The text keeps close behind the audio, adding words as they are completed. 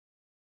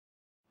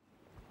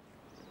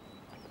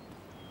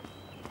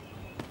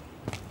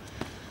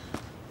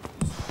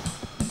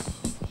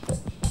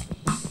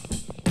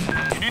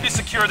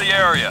secure the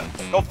area.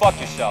 Go fuck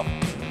yourself.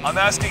 I'm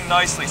asking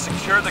nicely,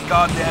 secure the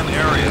goddamn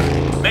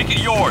area. Make it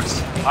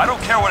yours. I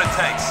don't care what it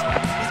takes.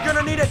 He's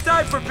gonna need a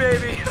diaper,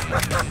 baby!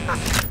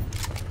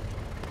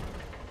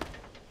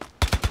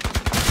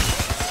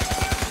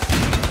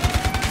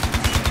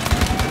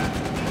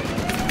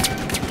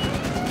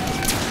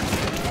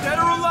 Dead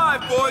or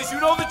alive, boys, you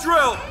know the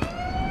drill!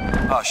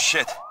 Oh,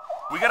 shit.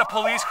 We got a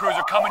police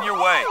cruiser coming your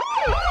way.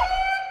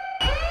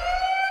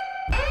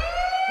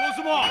 Close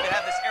them off! We need to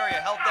have this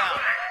area held down.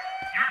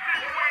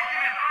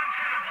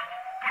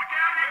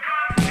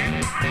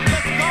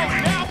 Let's go,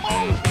 now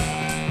move!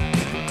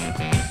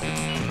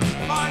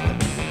 Find them.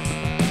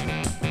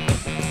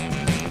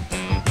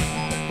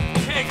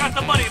 Okay, got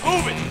the money,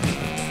 move it!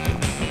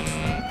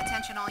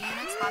 Attention all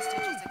units, hostage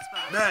is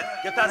exposed. Man,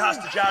 get that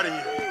hostage out of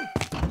here.